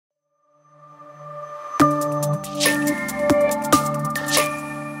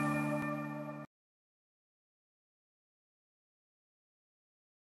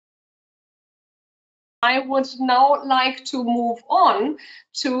I would now like to move on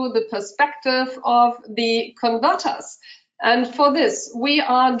to the perspective of the converters. And for this, we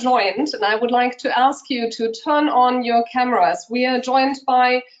are joined, and I would like to ask you to turn on your cameras. We are joined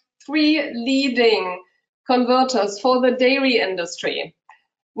by 3 leading converters for the dairy industry.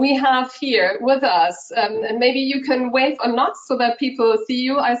 We have here with us, and maybe you can wave or nod so that people see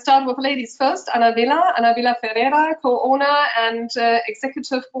you. I start with ladies first. Anabela Ferreira, co-owner and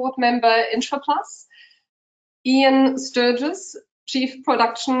executive board member, Intraplás. Iain Sturges, chief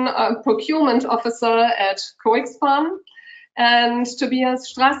procurement officer at COEXPAN. And Tobias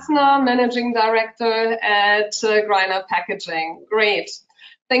Strasser, managing director at Greiner Packaging. Great.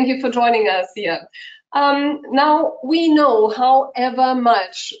 Thank you for joining us here. Now, we know however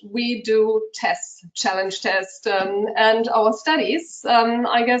much we do tests, challenge tests, and our studies,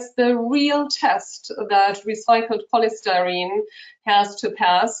 I guess the real test that recycled polystyrene has to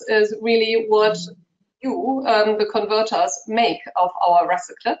pass is really what you, the converters, make of our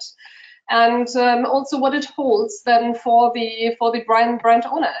recyclate, and also what it holds then for the brand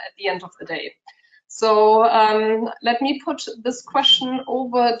owner at the end of the day. So let me put this question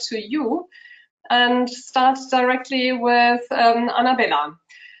over to you and start directly with Anabela.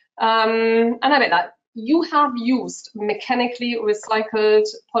 Anabela, you have used mechanically recycled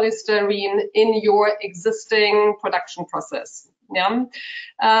polystyrene in your existing production process. Yeah.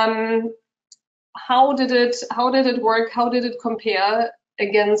 How did it work? How did it compare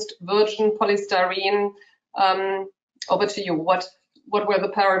against virgin polystyrene? Over to you. What were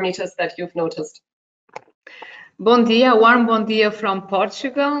the parameters that you've noticed? Bom dia, warm bom dia from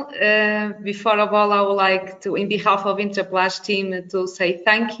Portugal. Before of all, I would like to, in behalf of Intraplás team, to say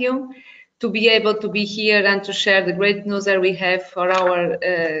thank you to be able to be here and to share the great news that we have for our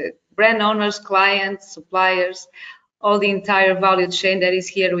brand owners, clients, suppliers, all the entire value chain that is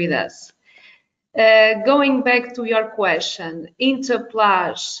here with us. Going back to your question,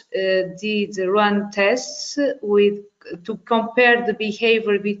 Intraplás did run tests to compare the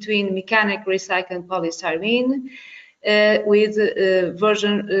behavior between mechanic recycled polystyrene with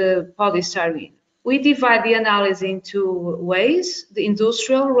virgin polystyrene. We divide the analysis into ways: the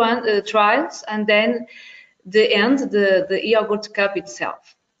industrial trials, and then the yogurt cup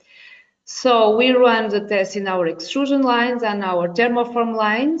itself. So we run the test in our extrusion lines and our thermoform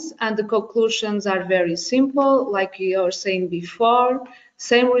lines, and the conclusions are very simple, like you were saying before.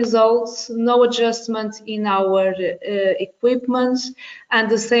 Same results, no adjustment in our equipment, and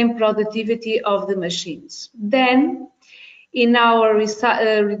the same productivity of the machines. Then, in our research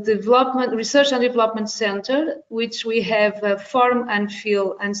and development center, which we have a form and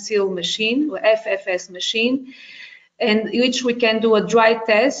fill and seal machine, FFS machine, in which we can do a dry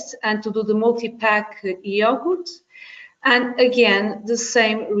test and to do the multi-pack yogurt, and again the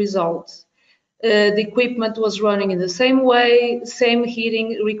same result. The equipment was running in the same way, same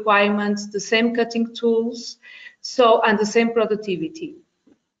heating requirements, the same cutting tools, and the same productivity.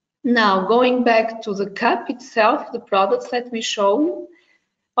 Now, going back to the cup itself, the products that we show,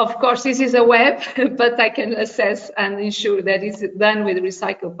 of course, this is a web, but I can assess and ensure that it's done with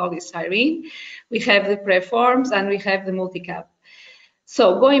recycled polystyrene. We have the preforms and we have the multi-cup.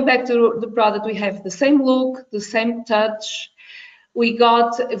 So going back to the product, we have the same look, the same touch. We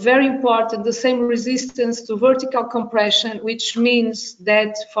got, very important, the same resistance to vertical compression, which means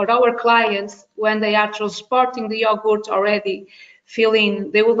that for our clients, when they are transporting the yogurt already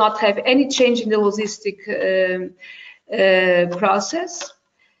fill-in, they will not have any change in the logistic process.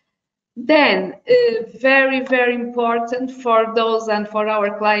 Then, very, very important for those and for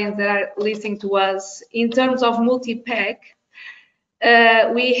our clients that are listening to us, in terms of multi-pack,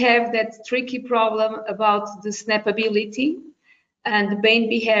 we have that tricky problem about the snappability and the bend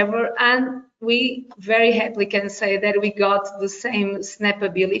behavior, and we very happily can say that we got the same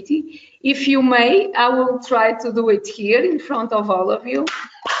snappability. If you may, I will try to do it here in front of all of you.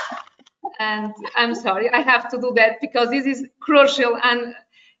 And I'm sorry, I have to do that because this is crucial, and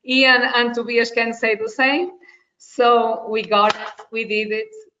Iain and Tobias can say the same. So we got it, we did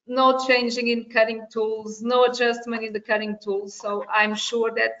it. No changing in cutting tools, no adjustment in the cutting tools. So I'm sure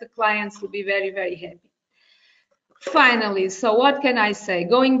that the clients will be very, very happy. Finally, so what can I say?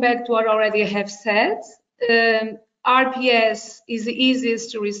 Going back to what already I have said, RPS is the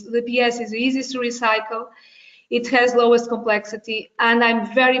easiest to the PS is the easiest to recycle. It has lowest complexity, and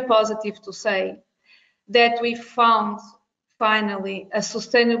I'm very positive to say that we found finally a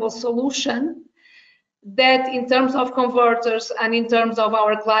sustainable solution that, in terms of converters and in terms of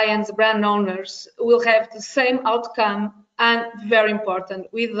our clients, brand owners, will have the same outcome, and very important,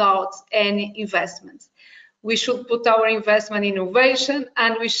 without any investment. We should put our investment in innovation,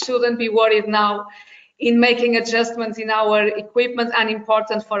 and we shouldn't be worried now in making adjustments in our equipment and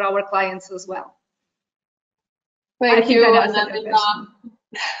important for our clients as well. Thank you, Anabela.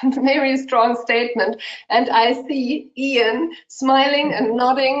 Very strong statement. And I see Iain smiling and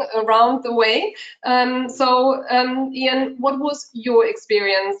nodding around the way. Iain, what was your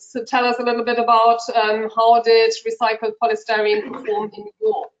experience? So tell us a little bit about how did recycled polystyrene perform in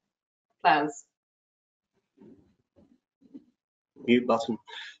your plans? Mute button.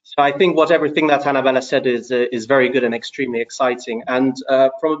 So I think everything that Anabela said is very good and extremely exciting. And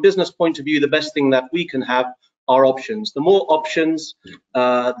from a business point of view, the best thing that we can have are options. The more options,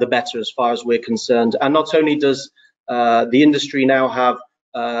 the better, as far as we're concerned. And not only does the industry now have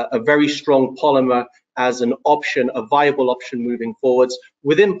a very strong polymer as an option, a viable option moving forwards,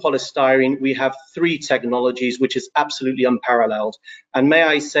 within polystyrene, we have 3 technologies, which is absolutely unparalleled. And may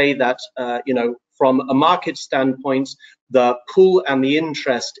I say that, from a market standpoint, the pull and the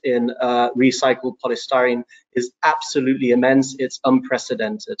interest in recycled polystyrene is absolutely immense. It's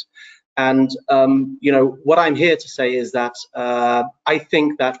unprecedented. And, what I'm here to say is that I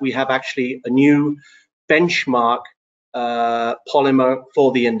think that we have actually a new benchmark polymer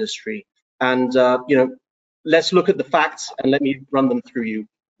for the industry. And, let's look at the facts and let me run them through you.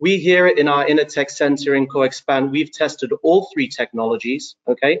 We here in our Intertech Center in COEXPAN, we've tested all 3 technologies,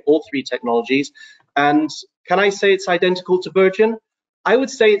 okay, all 3 technologies. And can I say it's identical to virgin? I would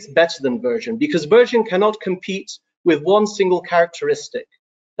say it's better than virgin, because virgin cannot compete with one single characteristic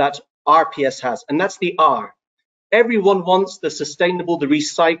that RPS has, and that's the R. Everyone wants the sustainable, the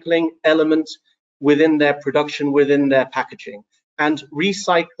recycling element within their production, within their packaging. And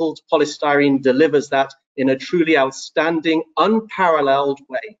recycled polystyrene delivers that in a truly outstanding, unparalleled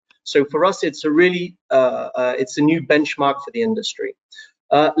way. So for us, it's a really, it's a new benchmark for the industry.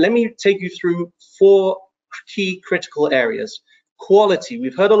 Let me take you through 4 key critical areas. Quality,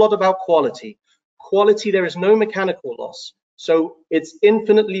 we've heard a lot about quality. Quality, there is no mechanical loss. So it's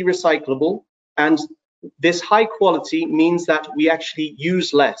infinitely recyclable, and this high quality means that we actually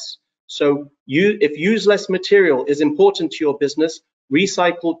use less. So if use less material is important to your business,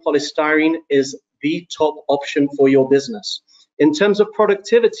 recycled polystyrene is the top option for your business. In terms of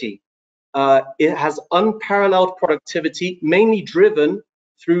productivity, it has unparalleled productivity, mainly driven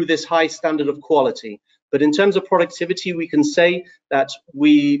through this high standard of quality. But in terms of productivity, we can say that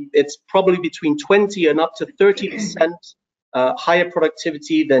it's probably between 20 and up to 30% higher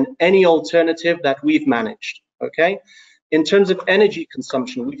productivity than any alternative that we've managed, okay? In terms of energy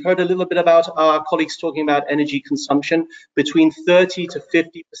consumption, we've heard a little bit about our colleagues talking about energy consumption, between 30 to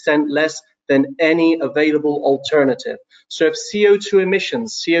 50% less than any available alternative. So if CO2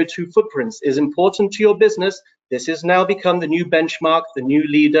 emissions, CO2 footprints is important to your business, this has now become the new benchmark, the new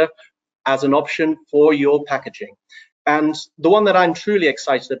leader as an option for your packaging. And the one that I'm truly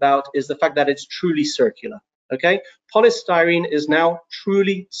excited about is the fact that it's truly circular. Okay, polystyrene is now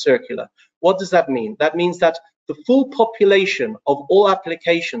truly circular. What does that mean? That means that the full population of all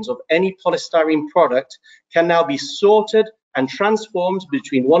applications of any polystyrene product can now be sorted and transformed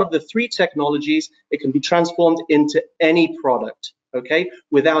between one of the 3 technologies. It can be transformed into any product, okay,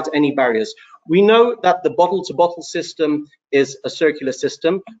 without any barriers. We know that the bottle-to-bottle system is a circular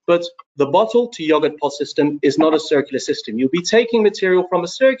system, but the bottle-to-yogurt pod system is not a circular system. You'll be taking material from a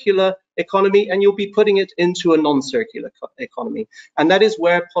circular economy and you'll be putting it into a non-circular economy. And that is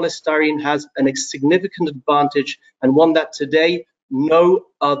where polystyrene has a significant advantage, and one that today no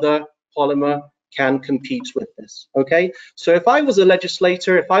other polymer can compete with this, okay? So if I was a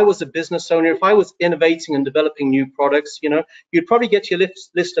legislator, if I was a business owner, if I was innovating and developing new products, you'd probably get your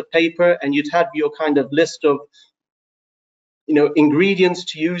list of paper and you'd have your kind of list of, ingredients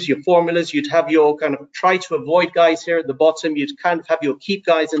to use, your formulas. You'd have your kind of try to avoid guys here at the bottom. You'd kind of have your keep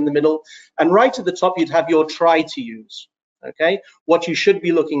guys in the middle. And right at the top, you'd have your try to use, okay? What you should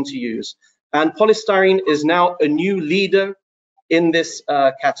be looking to use. And polystyrene is now a new leader in this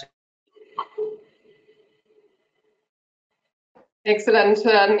category. Excellent,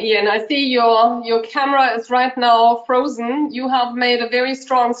 Iain. I see your camera is right now frozen. You have made a very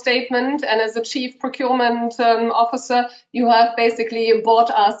strong statement, and as a Chief Procurement Officer, you have basically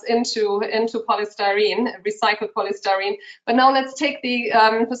brought us into polystyrene, recycled polystyrene. But now let's take the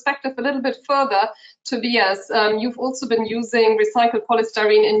perspective a little bit further. Tobias, you've also been using recycled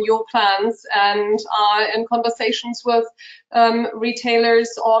polystyrene in your plants and are in conversations with retailers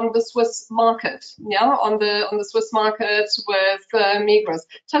on the Swiss market, on the Swiss market with Migros.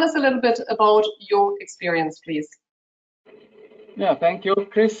 Tell us a little bit about your experience, please. Yeah, thank you,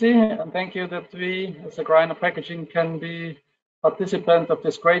 Chrissy, and thank you that we, as a Greiner Packaging, can be participant of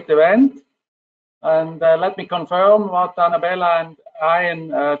this great event. And let me confirm what Anabela and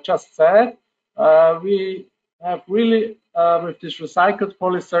Iain just said. We have really, with this recycled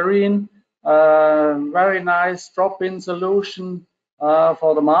polystyrene, very nice drop-in solution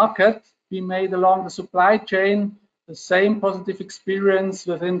for the market. We made along the supply chain the same positive experience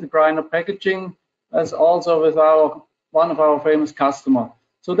within the Greiner Packaging as also with one of our famous customers.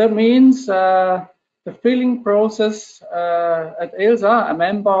 So that means the filling process at ELSA, a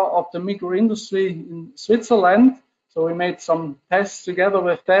member of the micro industry in Switzerland. So we made some tests together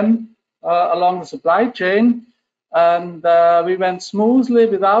with them along the supply chain, and we went smoothly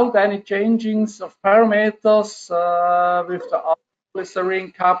without any changings of parameters with the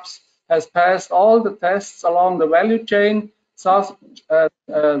polystyrene cups, has passed all the tests along the value chain, such as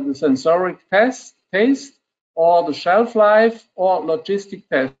the sensoric taste, or the shelf life, or logistic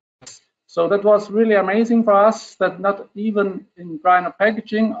tests. So that was really amazing for us, that not even in Greiner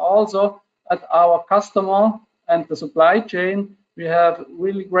Packaging, also at our customer and the supply chain, we have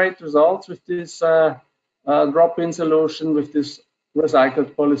really great results with this drop-in solution with this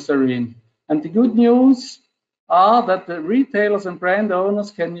recycled polystyrene. And the good news are that the retailers and brand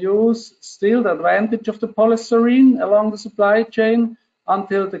owners can use still the advantage of the polystyrene along the supply chain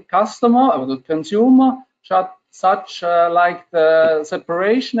until the customer or the consumer such like the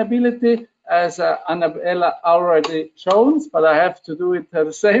separation ability, as Anabela already shown, but I have to do it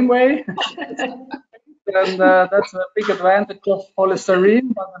the same way. And that's a big advantage of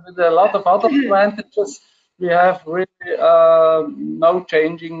polystyrene, but with a lot of other advantages, we have really no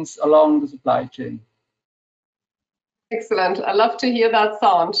changings along the supply chain. Excellent. I love to hear that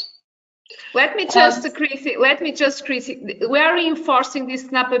sound. Let me just, Chrissy, we are reinforcing this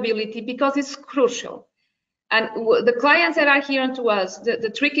snappability because it's crucial. And the clients that are here to us,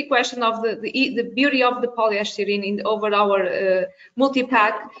 the tricky question of the beauty of the polystyrene over our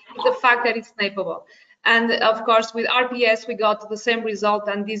multi-pack is the fact that it's snappable. And of course, with RPS, we got the same result,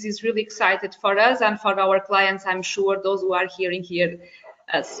 and this is really excited for us and for our clients, I'm sure, those who are hearing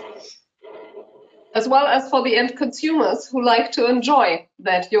us. As well as for the end consumers who like to enjoy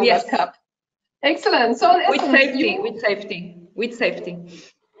that yogurt cup. Excellent. So with safety.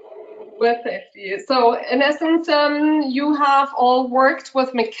 So in essence, you have all worked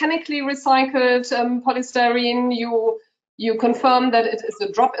with mechanically recycled polystyrene. You confirm that it is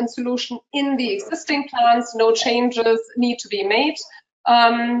a drop-in solution in the existing plants. No changes need to be made.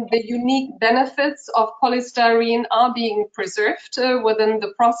 The unique benefits of polystyrene are being preserved within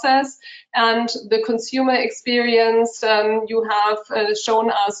the process, and the consumer experience you have shown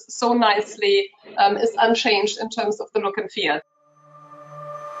us so nicely is unchanged in terms of the look and feel.